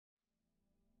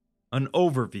An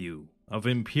overview of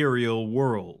Imperial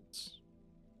worlds.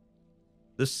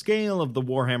 The scale of the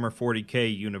Warhammer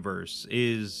 40k universe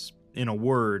is, in a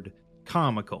word,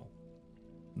 comical.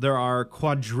 There are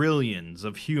quadrillions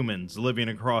of humans living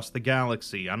across the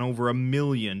galaxy on over 1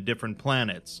 million different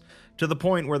planets, to the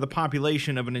point where the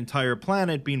population of an entire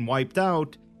planet being wiped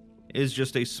out is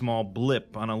just a small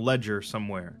blip on a ledger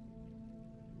somewhere.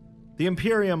 The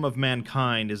Imperium of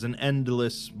mankind is an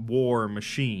endless war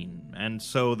machine, and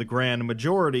so the grand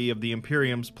majority of the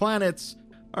Imperium's planets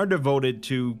are devoted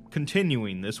to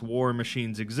continuing this war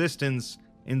machine's existence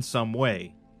in some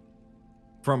way.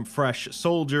 From fresh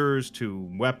soldiers, to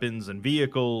weapons and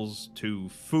vehicles, to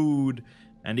food,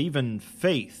 and even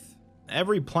faith,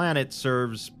 every planet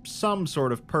serves some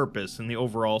sort of purpose in the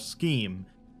overall scheme,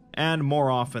 and more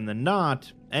often than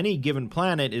not, any given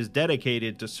planet is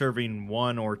dedicated to serving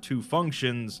one or two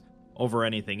functions over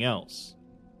anything else.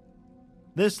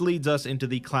 This leads us into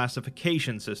the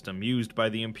classification system used by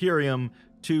the Imperium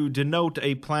to denote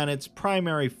a planet's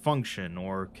primary function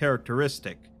or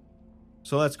characteristic.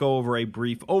 So let's go over a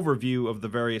brief overview of the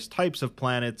various types of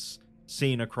planets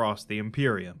seen across the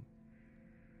Imperium.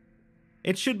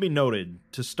 It should be noted,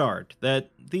 to start, that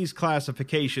these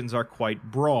classifications are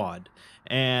quite broad,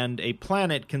 and a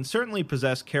planet can certainly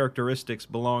possess characteristics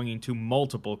belonging to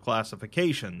multiple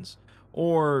classifications,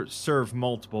 or serve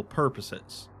multiple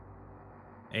purposes.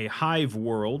 A hive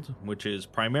world, which is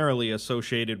primarily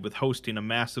associated with hosting a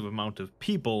massive amount of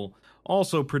people,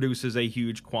 also produces a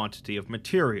huge quantity of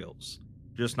materials,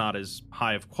 just not as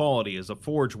high of quality as a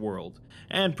forge world,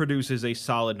 and produces a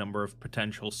solid number of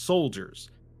potential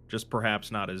soldiers, just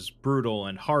perhaps not as brutal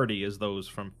and hardy as those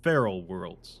from feral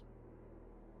worlds.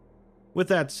 With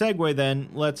that segue then,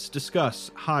 let's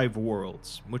discuss hive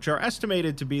worlds, which are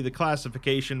estimated to be the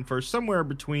classification for somewhere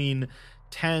between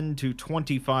 10 to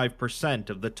 25%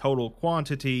 of the total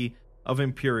quantity of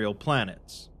Imperial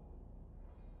planets.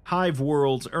 Hive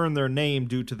worlds earn their name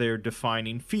due to their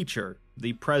defining feature,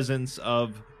 the presence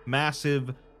of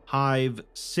massive hive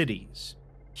cities.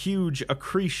 Huge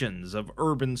accretions of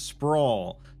urban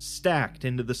sprawl stacked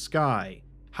into the sky,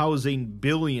 housing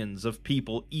billions of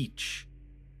people each.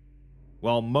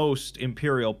 While most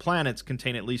Imperial planets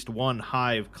contain at least one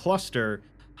hive cluster,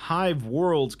 hive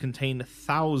worlds contain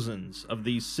thousands of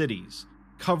these cities,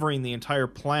 covering the entire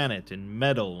planet in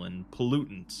metal and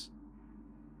pollutants.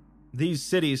 These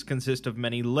cities consist of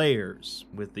many layers,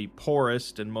 with the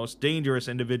poorest and most dangerous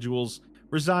individuals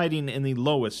residing in the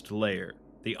lowest layer,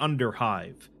 the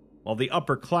underhive, while the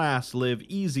upper class live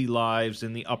easy lives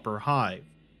in the upper hive.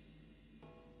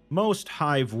 Most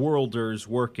hive worlders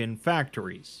work in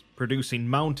factories, producing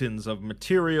mountains of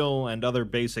material and other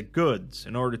basic goods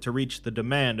in order to reach the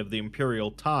demand of the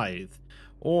Imperial tithe,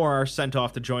 or are sent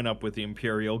off to join up with the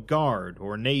Imperial Guard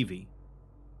or Navy.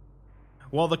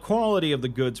 While the quality of the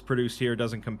goods produced here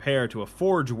doesn't compare to a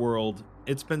forge world,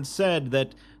 it's been said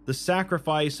that the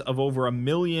sacrifice of over 1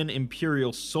 million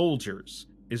Imperial soldiers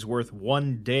is worth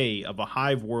 1 day of a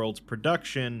hive world's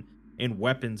production in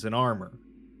weapons and armor.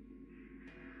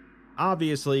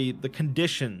 Obviously, the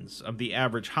conditions of the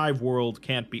average hive world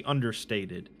can't be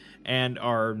understated, and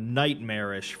are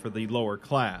nightmarish for the lower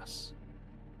class.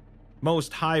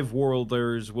 Most hive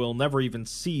worlders will never even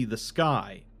see the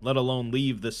sky, let alone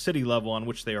leave the city level on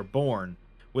which they are born,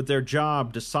 with their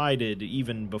job decided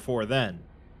even before then.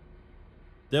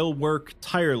 They'll work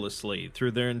tirelessly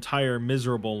through their entire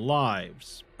miserable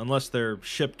lives, unless they're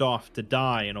shipped off to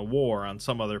die in a war on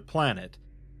some other planet,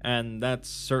 and that's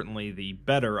certainly the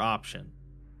better option.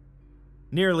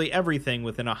 Nearly everything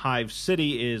within a hive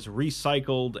city is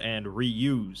recycled and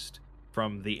reused,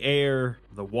 from the air,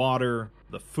 the water,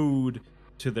 the food,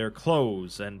 to their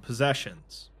clothes and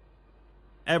possessions.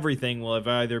 Everything will have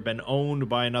either been owned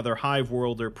by another hive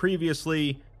worlder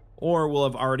previously, or will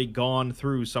have already gone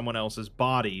through someone else's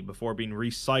body before being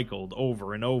recycled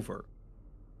over and over.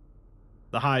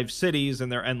 The hive cities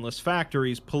and their endless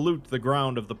factories pollute the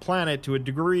ground of the planet to a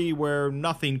degree where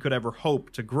nothing could ever hope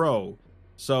to grow,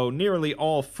 so nearly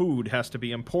all food has to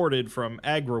be imported from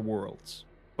agri-worlds,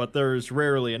 but there's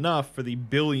rarely enough for the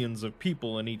billions of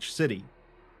people in each city.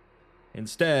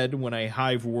 Instead, when a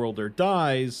hive worlder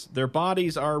dies, their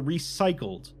bodies are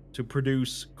recycled to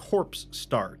produce corpse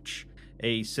starch,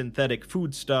 a synthetic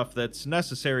foodstuff that's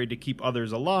necessary to keep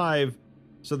others alive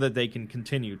so that they can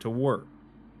continue to work.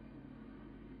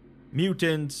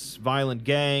 Mutants, violent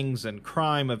gangs, and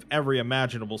crime of every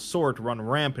imaginable sort run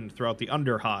rampant throughout the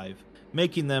Underhive,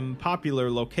 making them popular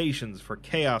locations for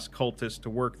chaos cultists to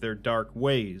work their dark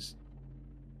ways.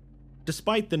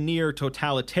 Despite the near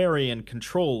totalitarian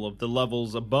control of the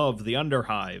levels above the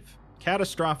Underhive,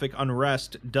 catastrophic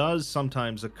unrest does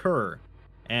sometimes occur,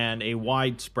 and a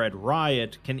widespread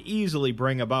riot can easily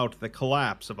bring about the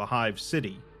collapse of a hive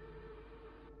city.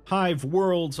 Hive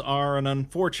worlds are an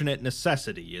unfortunate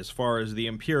necessity as far as the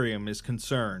Imperium is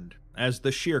concerned, as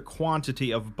the sheer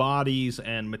quantity of bodies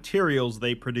and materials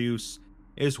they produce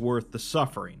is worth the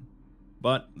suffering.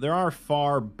 But there are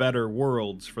far better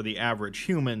worlds for the average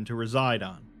human to reside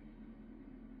on.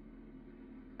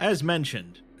 As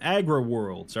mentioned,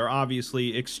 agri-worlds are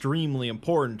obviously extremely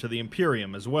important to the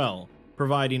Imperium as well,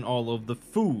 providing all of the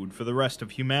food for the rest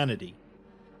of humanity.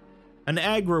 An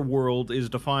agri-world is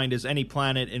defined as any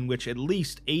planet in which at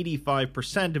least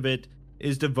 85% of it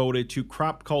is devoted to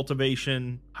crop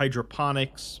cultivation,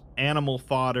 hydroponics, animal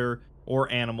fodder,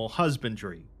 or animal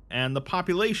husbandry, and the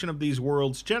population of these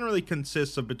worlds generally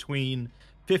consists of between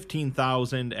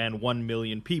 15,000 and 1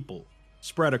 million people,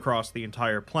 spread across the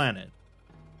entire planet.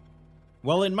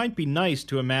 While it might be nice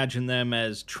to imagine them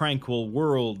as tranquil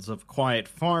worlds of quiet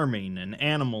farming and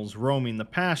animals roaming the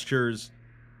pastures,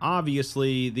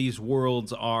 obviously these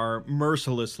worlds are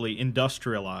mercilessly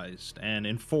industrialized and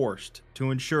enforced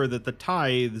to ensure that the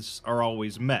tithes are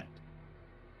always met.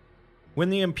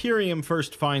 When the Imperium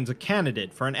first finds a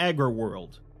candidate for an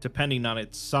agri-world, depending on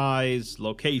its size,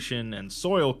 location, and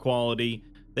soil quality,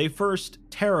 they first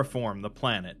terraform the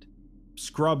planet,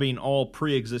 scrubbing all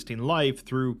pre-existing life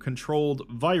through controlled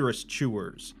virus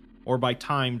chewers or by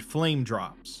timed flame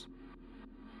drops.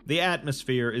 The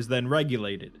atmosphere is then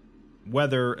regulated.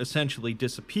 Weather essentially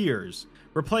disappears,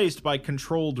 replaced by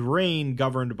controlled rain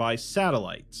governed by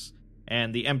satellites,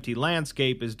 and the empty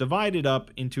landscape is divided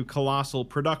up into colossal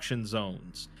production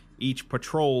zones, each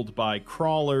patrolled by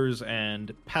crawlers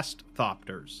and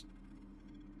pest-thopters.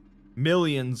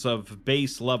 Millions of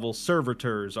base-level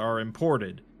servitors are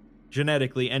imported,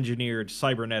 genetically engineered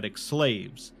cybernetic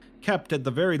slaves, kept at the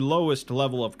very lowest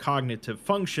level of cognitive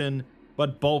function,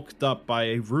 but bulked up by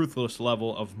a ruthless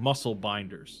level of muscle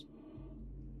binders.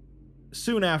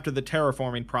 Soon after the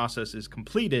terraforming process is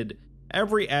completed,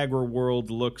 every agri-world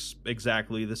looks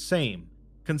exactly the same,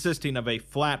 consisting of a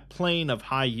flat plain of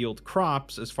high-yield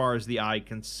crops as far as the eye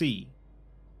can see.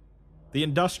 The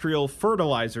industrial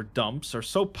fertilizer dumps are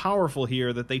so powerful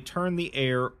here that they turn the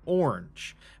air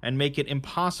orange and make it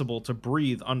impossible to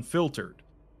breathe unfiltered,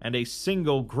 and a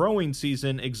single growing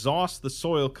season exhausts the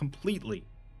soil completely,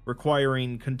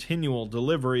 requiring continual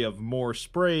delivery of more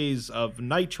sprays of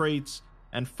nitrates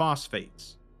and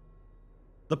phosphates.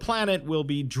 The planet will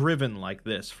be driven like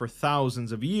this for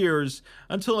thousands of years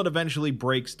until it eventually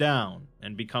breaks down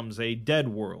and becomes a dead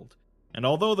world, and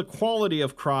although the quality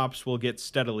of crops will get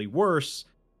steadily worse,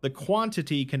 the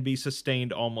quantity can be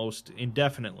sustained almost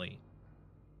indefinitely.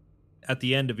 At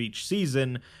the end of each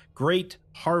season, great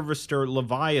harvester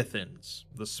leviathans,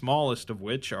 the smallest of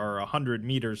which are 100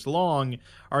 meters long,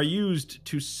 are used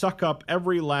to suck up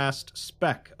every last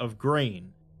speck of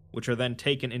grain, which are then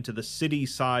taken into the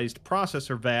city-sized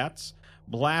processor vats,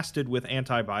 blasted with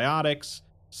antibiotics,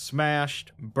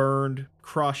 smashed, burned,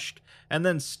 crushed, and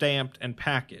then stamped and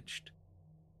packaged.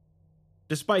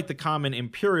 Despite the common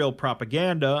Imperial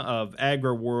propaganda of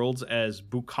agri-worlds as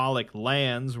bucolic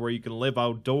lands where you can live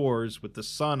outdoors with the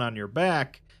sun on your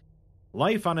back,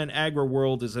 life on an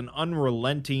agri-world is an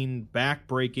unrelenting,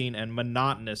 back-breaking, and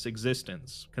monotonous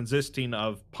existence, consisting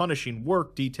of punishing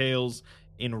work details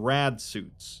in rad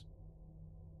suits.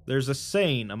 There's a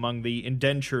saying among the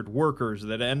indentured workers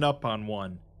that end up on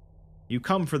one: you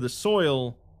come for the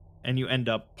soil, and you end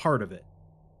up part of it.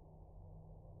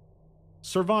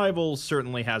 Survival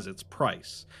certainly has its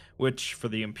price, which for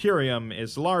the Imperium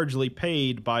is largely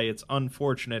paid by its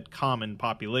unfortunate common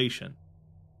population.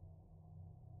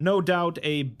 No doubt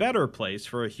a better place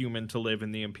for a human to live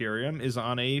in the Imperium is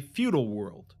on a feudal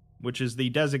world, which is the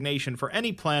designation for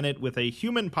any planet with a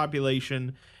human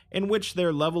population in which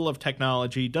their level of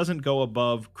technology doesn't go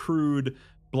above crude,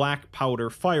 black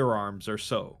powder firearms or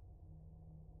so.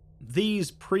 These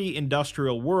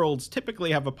pre-industrial worlds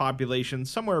typically have a population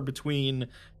somewhere between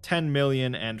 10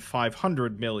 million and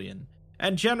 500 million,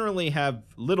 and generally have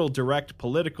little direct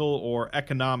political or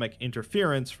economic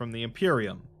interference from the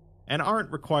Imperium, and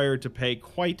aren't required to pay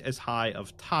quite as high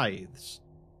of tithes.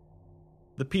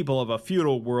 The people of a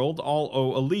feudal world all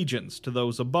owe allegiance to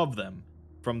those above them,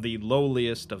 from the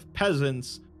lowliest of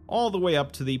peasants all the way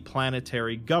up to the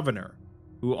planetary governor,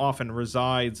 who often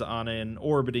resides on an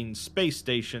orbiting space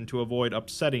station to avoid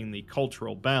upsetting the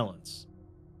cultural balance.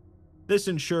 This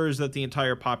ensures that the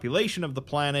entire population of the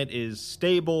planet is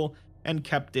stable and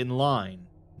kept in line,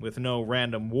 with no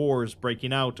random wars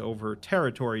breaking out over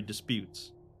territory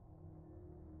disputes.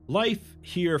 Life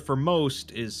here for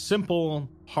most is simple,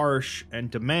 harsh, and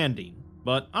demanding,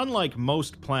 But unlike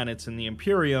most planets in the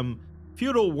Imperium,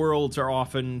 feudal worlds are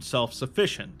often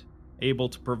self-sufficient, able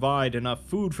to provide enough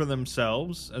food for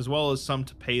themselves, as well as some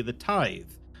to pay the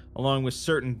tithe, along with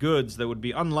certain goods that would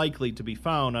be unlikely to be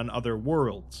found on other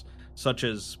worlds, such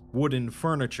as wooden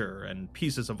furniture and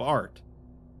pieces of art.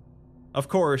 Of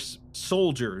course,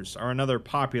 soldiers are another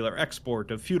popular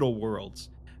export of feudal worlds,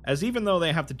 as even though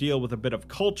they have to deal with a bit of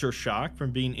culture shock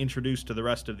from being introduced to the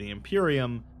rest of the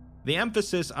Imperium, the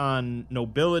emphasis on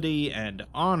nobility and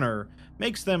honor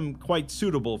makes them quite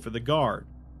suitable for the Guard.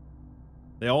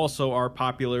 They also are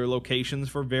popular locations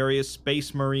for various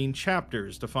Space Marine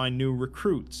chapters to find new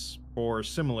recruits, for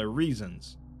similar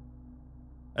reasons.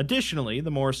 Additionally,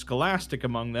 the more scholastic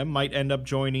among them might end up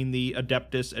joining the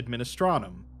Adeptus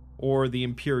Administratum, or the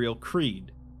Imperial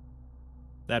Creed.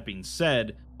 That being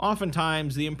said,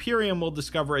 oftentimes the Imperium will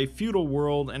discover a feudal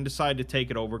world and decide to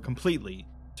take it over completely,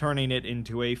 turning it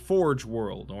into a forge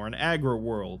world or an agri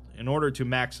world in order to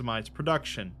maximize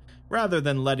production, rather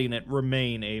than letting it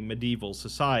remain a medieval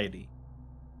society.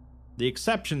 The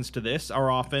exceptions to this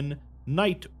are often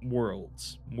knight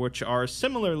worlds, which are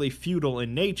similarly feudal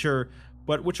in nature,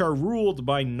 but which are ruled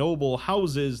by noble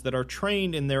houses that are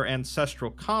trained in their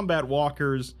ancestral combat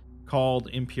walkers called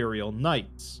Imperial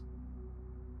Knights.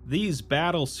 These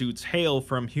battlesuits hail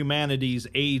from humanity's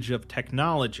age of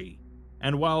technology,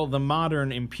 and while the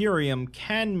modern Imperium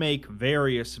can make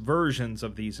various versions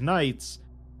of these knights,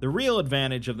 the real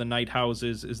advantage of the knight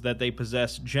houses is that they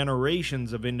possess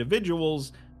generations of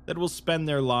individuals that will spend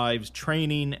their lives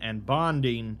training and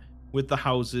bonding with the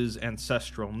house's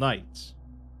ancestral knights.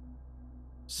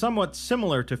 Somewhat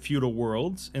similar to feudal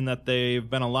worlds in that they've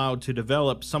been allowed to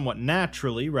develop somewhat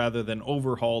naturally rather than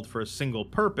overhauled for a single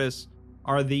purpose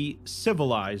are the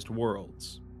civilized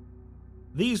worlds.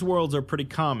 These worlds are pretty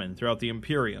common throughout the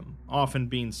Imperium, often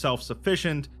being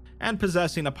self-sufficient and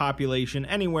possessing a population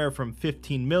anywhere from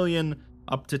 15 million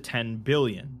up to 10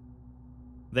 billion.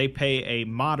 They pay a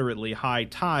moderately high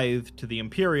tithe to the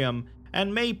Imperium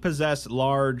and may possess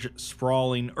large,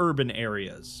 sprawling urban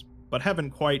areas, but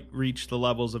haven't quite reached the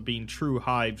levels of being true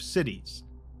hive cities.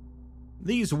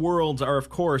 These worlds are of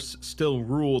course still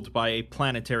ruled by a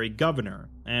planetary governor,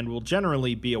 and will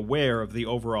generally be aware of the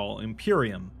overall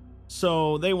Imperium,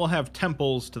 so they will have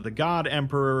temples to the God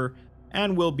Emperor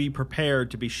and will be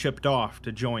prepared to be shipped off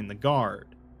to join the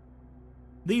Guard.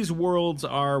 These worlds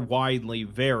are widely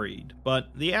varied, but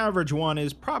the average one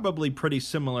is probably pretty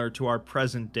similar to our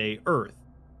present-day Earth,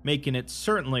 making it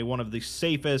certainly one of the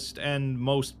safest and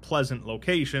most pleasant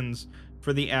locations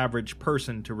for the average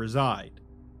person to reside.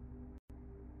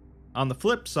 On the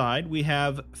flip side, we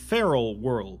have feral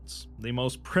worlds, the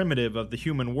most primitive of the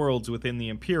human worlds within the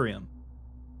Imperium.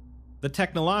 The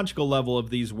technological level of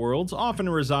these worlds often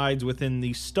resides within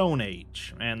the Stone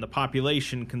Age, and the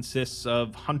population consists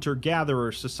of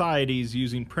hunter-gatherer societies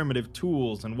using primitive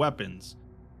tools and weapons.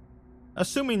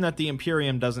 Assuming that the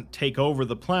Imperium doesn't take over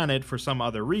the planet for some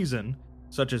other reason,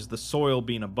 such as the soil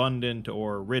being abundant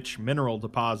or rich mineral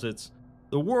deposits,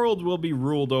 the world will be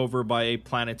ruled over by a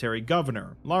planetary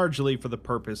governor, largely for the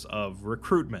purpose of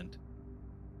recruitment.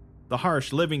 The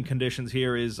harsh living conditions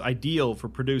here is ideal for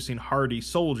producing hardy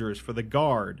soldiers for the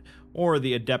Guard or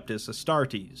the Adeptus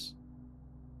Astartes.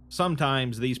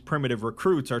 Sometimes these primitive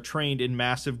recruits are trained in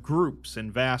massive groups in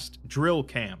vast drill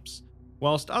camps,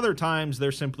 whilst other times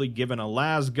they're simply given a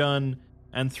las gun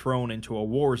and thrown into a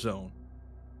war zone.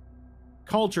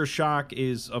 Culture shock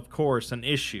is, of course, an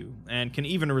issue, and can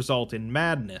even result in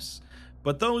madness,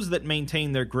 but those that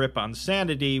maintain their grip on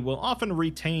sanity will often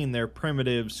retain their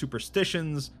primitive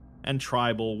superstitions and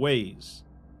tribal ways.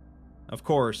 Of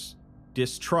course,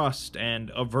 distrust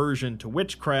and aversion to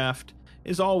witchcraft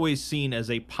is always seen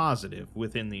as a positive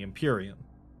within the Imperium.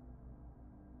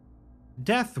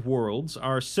 Death worlds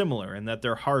are similar in that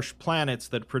they're harsh planets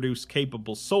that produce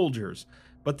capable soldiers,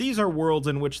 but these are worlds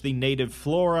in which the native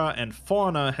flora and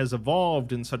fauna has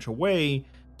evolved in such a way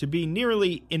to be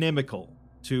nearly inimical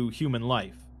to human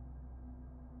life.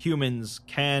 Humans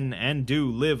can and do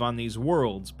live on these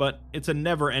worlds, but it's a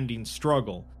never-ending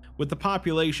struggle, with the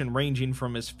population ranging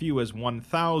from as few as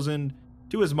 1,000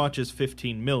 to as much as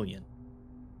 15 million.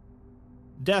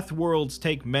 Death worlds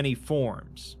take many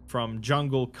forms, from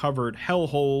jungle-covered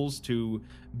hellholes to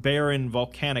barren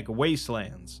volcanic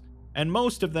wastelands, and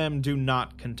most of them do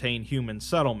not contain human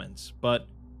settlements, but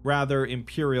rather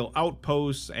Imperial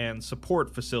outposts and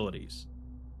support facilities.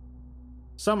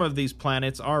 Some of these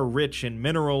planets are rich in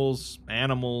minerals,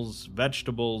 animals,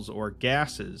 vegetables, or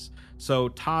gases, so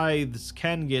tithes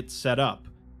can get set up.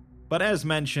 But as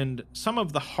mentioned, some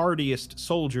of the hardiest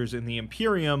soldiers in the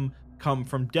Imperium come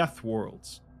from death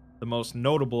worlds. the most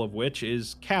notable of which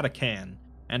is Katakan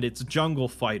and its jungle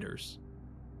fighters.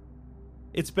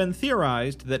 It's been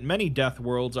theorized that many death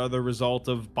worlds are the result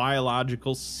of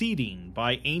biological seeding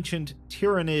by ancient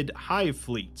tyrannid hive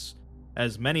fleets,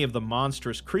 as many of the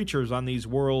monstrous creatures on these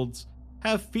worlds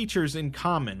have features in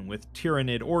common with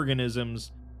tyrannid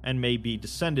organisms and may be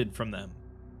descended from them.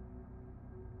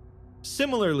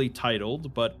 Similarly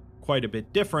titled, but quite a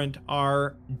bit different,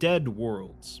 are dead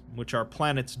worlds, which are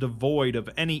planets devoid of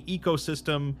any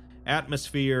ecosystem,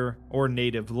 atmosphere, or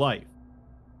native life.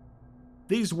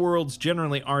 These worlds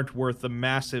generally aren't worth the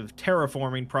massive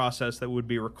terraforming process that would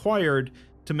be required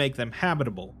to make them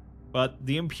habitable, but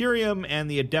the Imperium and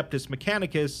the Adeptus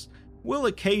Mechanicus will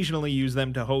occasionally use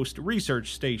them to host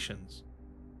research stations.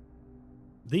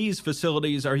 These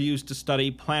facilities are used to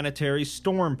study planetary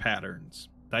storm patterns,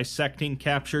 dissecting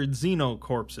captured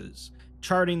xenocorpses,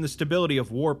 charting the stability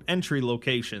of warp entry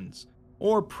locations,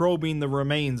 or probing the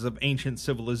remains of ancient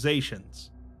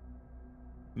civilizations.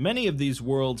 Many of these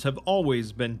worlds have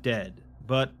always been dead,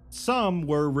 but some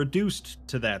were reduced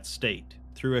to that state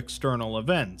through external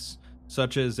events,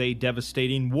 such as a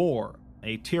devastating war,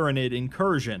 a tyrannid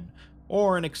incursion,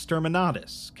 or an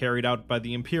exterminatus carried out by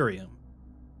the Imperium.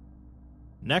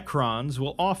 Necrons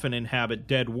will often inhabit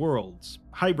dead worlds,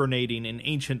 hibernating in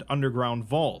ancient underground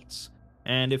vaults,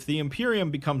 and if the Imperium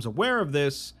becomes aware of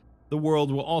this, the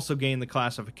world will also gain the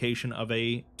classification of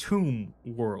a tomb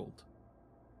world.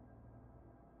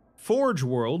 Forge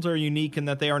worlds are unique in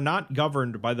that they are not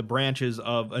governed by the branches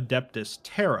of Adeptus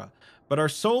Terra, but are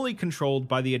solely controlled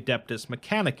by the Adeptus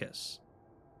Mechanicus.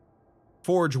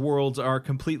 Forge worlds are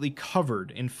completely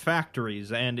covered in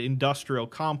factories and industrial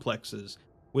complexes,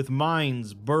 with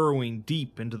mines burrowing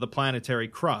deep into the planetary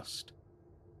crust.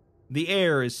 The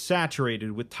air is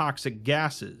saturated with toxic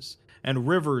gases, and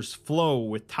rivers flow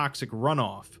with toxic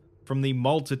runoff from the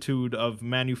multitude of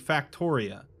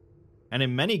manufactoria. And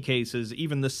in many cases,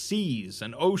 even the seas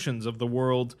and oceans of the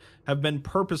world have been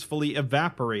purposefully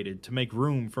evaporated to make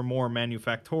room for more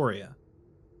manufactoria.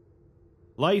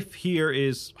 Life here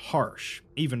is harsh,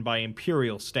 even by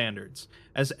Imperial standards,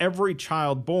 as every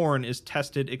child born is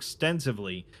tested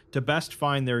extensively to best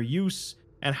find their use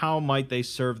and how might they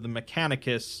serve the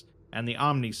Mechanicus and the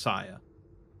Omnissiah.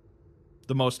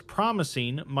 The most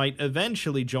promising might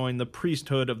eventually join the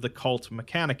priesthood of the cult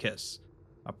Mechanicus.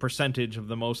 A percentage of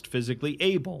the most physically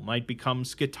able might become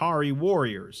Skitarii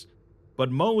warriors,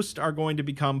 but most are going to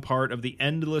become part of the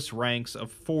endless ranks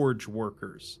of forge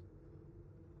workers.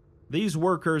 These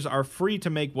workers are free to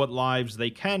make what lives they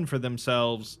can for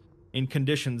themselves in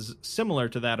conditions similar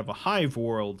to that of a hive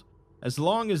world, as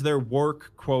long as their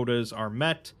work quotas are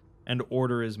met and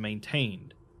order is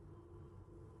maintained.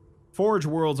 Forge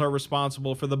worlds are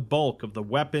responsible for the bulk of the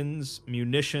weapons,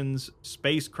 munitions,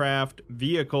 spacecraft,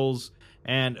 vehicles,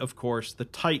 and, of course, the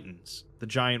Titans, the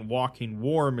giant walking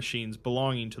war machines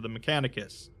belonging to the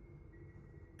Mechanicus.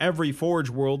 Every Forge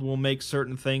world will make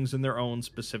certain things in their own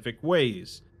specific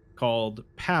ways, called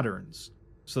patterns,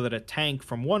 so that a tank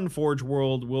from one Forge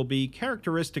world will be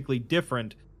characteristically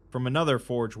different from another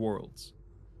Forge world's.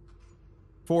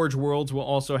 Forge worlds will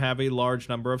also have a large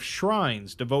number of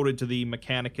shrines devoted to the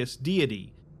Mechanicus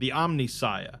deity, the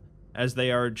Omnissiah, as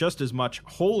they are just as much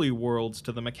holy worlds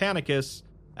to the Mechanicus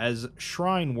as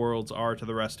shrine worlds are to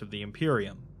the rest of the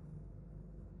Imperium.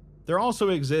 There also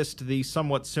exist the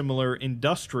somewhat similar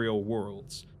industrial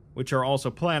worlds, which are also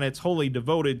planets wholly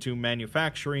devoted to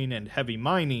manufacturing and heavy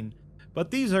mining,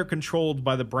 but these are controlled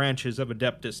by the branches of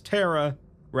Adeptus Terra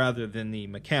rather than the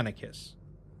Mechanicus.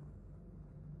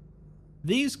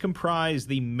 These comprise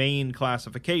the main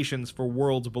classifications for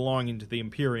worlds belonging to the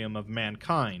Imperium of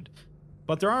mankind,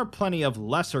 but there are plenty of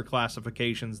lesser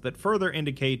classifications that further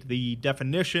indicate the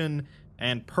definition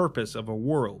and purpose of a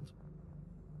world.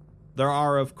 There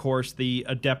are, of course, the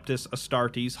Adeptus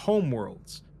Astartes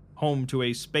homeworlds, home to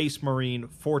a Space Marine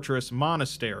fortress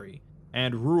monastery,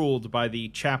 and ruled by the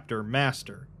Chapter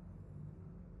Master.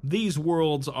 These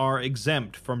worlds are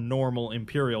exempt from normal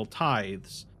Imperial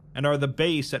tithes, and are the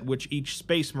base at which each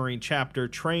Space Marine chapter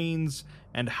trains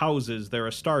and houses their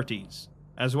Astartes,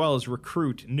 as well as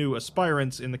recruit new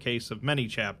aspirants in the case of many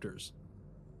chapters.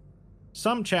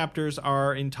 Some chapters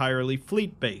are entirely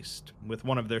fleet-based, with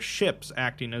one of their ships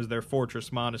acting as their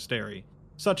fortress monastery,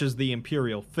 such as the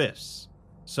Imperial Fists,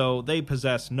 so they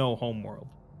possess no homeworld.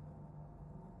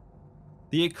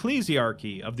 The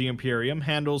Ecclesiarchy of the Imperium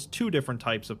handles two different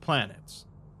types of planets,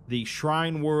 the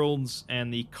Shrine Worlds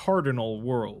and the Cardinal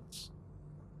Worlds.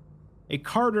 A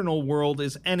Cardinal World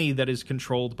is any that is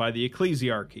controlled by the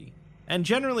Ecclesiarchy, and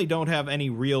generally don't have any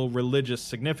real religious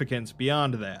significance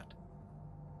beyond that.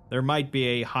 There might be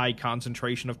a high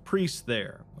concentration of priests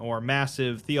there, or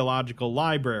massive theological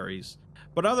libraries,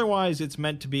 but otherwise it's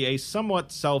meant to be a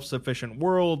somewhat self-sufficient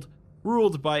world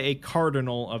ruled by a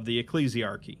cardinal of the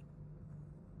ecclesiarchy.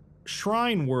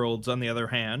 Shrine worlds, on the other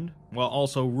hand, while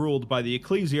also ruled by the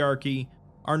ecclesiarchy,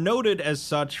 are noted as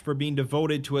such for being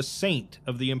devoted to a saint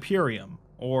of the Imperium,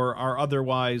 or are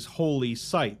otherwise holy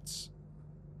sites.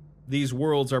 These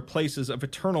worlds are places of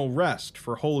eternal rest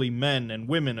for holy men and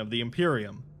women of the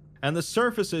Imperium, and the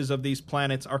surfaces of these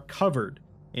planets are covered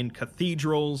in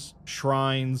cathedrals,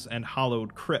 shrines, and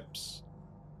hallowed crypts.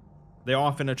 They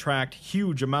often attract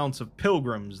huge amounts of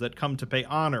pilgrims that come to pay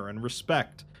honor and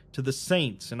respect to the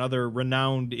saints and other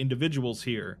renowned individuals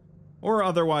here, or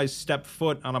otherwise step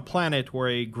foot on a planet where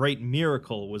a great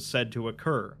miracle was said to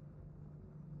occur.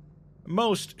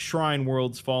 Most shrine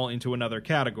worlds fall into another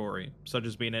category, such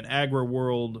as being an agra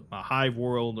world, a hive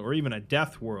world, or even a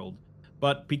death world,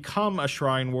 but become a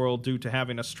shrine world due to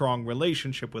having a strong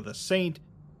relationship with a saint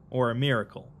or a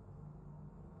miracle.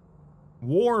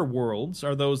 War worlds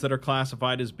are those that are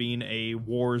classified as being a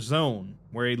war zone,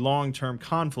 where a long-term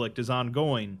conflict is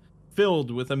ongoing, filled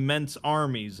with immense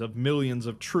armies of millions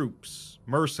of troops,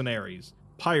 mercenaries,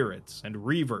 pirates, and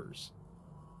reavers.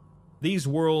 These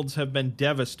worlds have been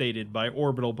devastated by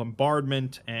orbital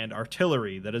bombardment and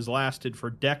artillery that has lasted for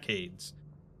decades,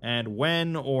 and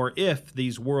when or if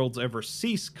these worlds ever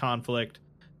cease conflict,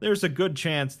 there's a good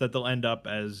chance that they'll end up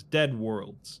as dead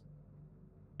worlds.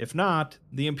 If not,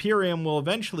 the Imperium will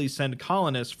eventually send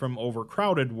colonists from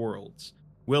overcrowded worlds,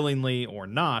 willingly or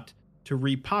not, to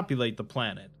repopulate the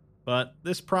planet, but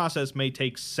this process may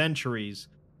take centuries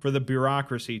for the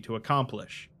bureaucracy to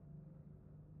accomplish.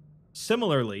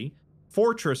 Similarly,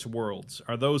 fortress worlds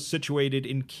are those situated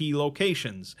in key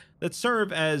locations that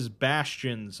serve as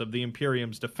bastions of the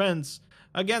Imperium's defense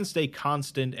against a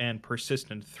constant and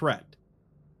persistent threat.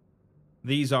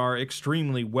 These are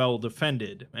extremely well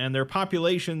defended, and their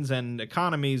populations and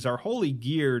economies are wholly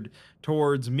geared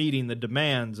towards meeting the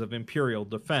demands of Imperial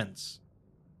defense.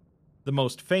 The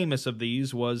most famous of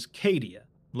these was Cadia,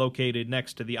 located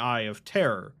next to the Eye of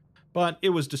Terror, but it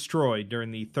was destroyed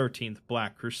during the 13th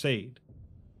Black Crusade.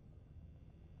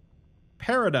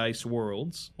 Paradise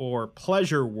worlds, or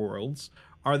pleasure worlds,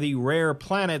 are the rare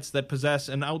planets that possess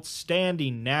an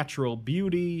outstanding natural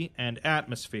beauty and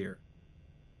atmosphere.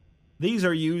 These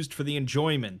are used for the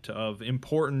enjoyment of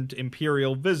important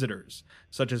imperial visitors,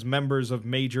 such as members of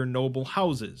major noble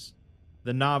houses,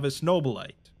 the novice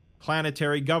nobilite,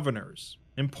 planetary governors,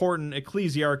 important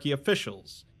ecclesiarchy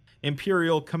officials,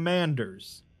 imperial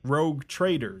commanders, rogue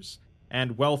traders,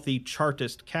 and wealthy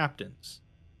chartist captains.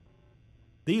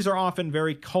 These are often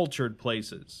very cultured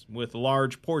places, with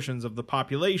large portions of the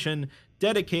population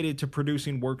dedicated to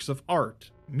producing works of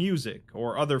art, music,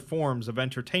 or other forms of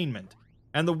entertainment,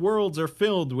 and the worlds are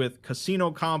filled with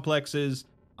casino complexes,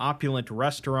 opulent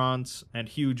restaurants, and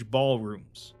huge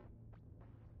ballrooms.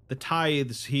 The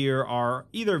tithes here are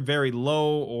either very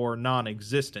low or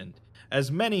non-existent,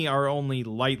 as many are only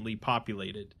lightly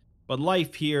populated, but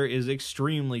life here is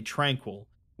extremely tranquil,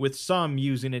 with some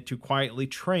using it to quietly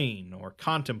train or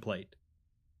contemplate.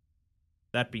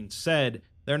 That being said,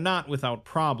 they're not without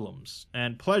problems,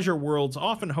 and pleasure worlds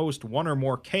often host one or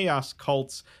more chaos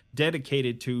cults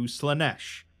dedicated to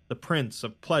Slaanesh, the Prince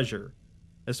of Pleasure,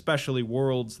 especially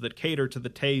worlds that cater to the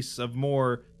tastes of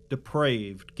more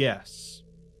depraved guests.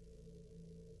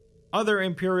 Other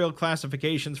Imperial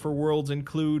classifications for worlds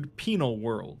include penal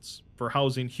worlds, for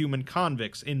housing human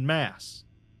convicts in mass,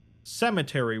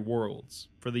 cemetery worlds,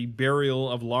 for the burial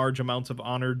of large amounts of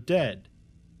honored dead,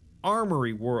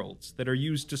 armory worlds that are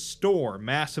used to store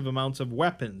massive amounts of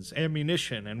weapons,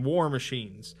 ammunition, and war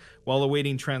machines while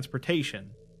awaiting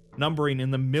transportation, numbering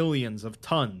in the millions of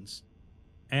tons,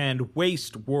 and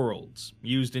waste worlds,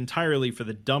 used entirely for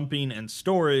the dumping and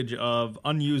storage of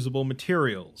unusable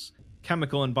materials,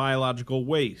 chemical and biological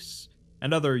wastes,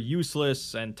 and other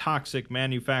useless and toxic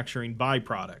manufacturing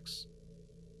byproducts.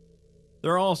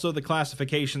 There are also the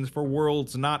classifications for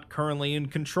worlds not currently in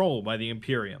control by the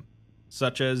Imperium,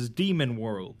 such as demon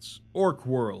worlds, orc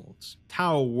worlds,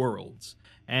 Tau worlds,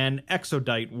 and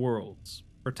exodite worlds,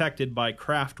 protected by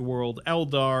craft world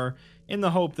Eldar in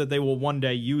the hope that they will one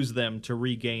day use them to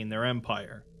regain their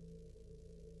empire.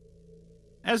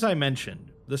 As I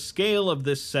mentioned, the scale of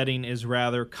this setting is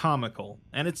rather comical,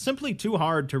 and it's simply too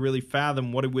hard to really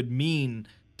fathom what it would mean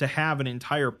to have an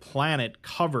entire planet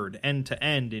covered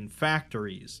end-to-end in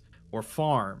factories or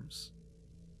farms.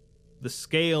 The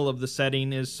scale of the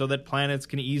setting is so that planets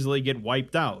can easily get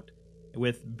wiped out,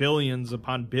 with billions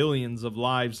upon billions of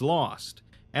lives lost,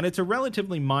 and it's a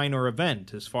relatively minor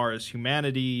event as far as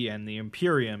humanity and the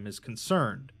Imperium is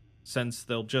concerned. since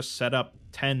they'll just set up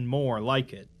 10 more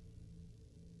like it.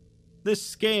 This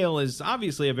scale is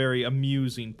obviously a very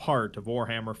amusing part of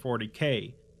Warhammer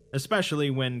 40k, especially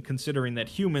when considering that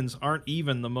humans aren't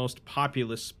even the most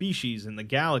populous species in the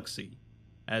galaxy,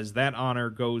 as that honor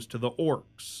goes to the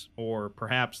orcs, or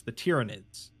perhaps the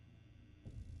Tyranids.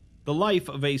 The life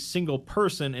of a single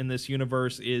person in this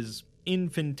universe is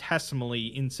infinitesimally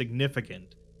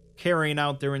insignificant, carrying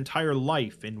out their entire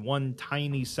life in one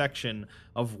tiny section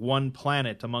of one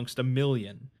planet amongst a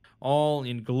million, all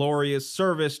in glorious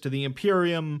service to the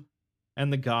Imperium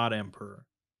and the God Emperor.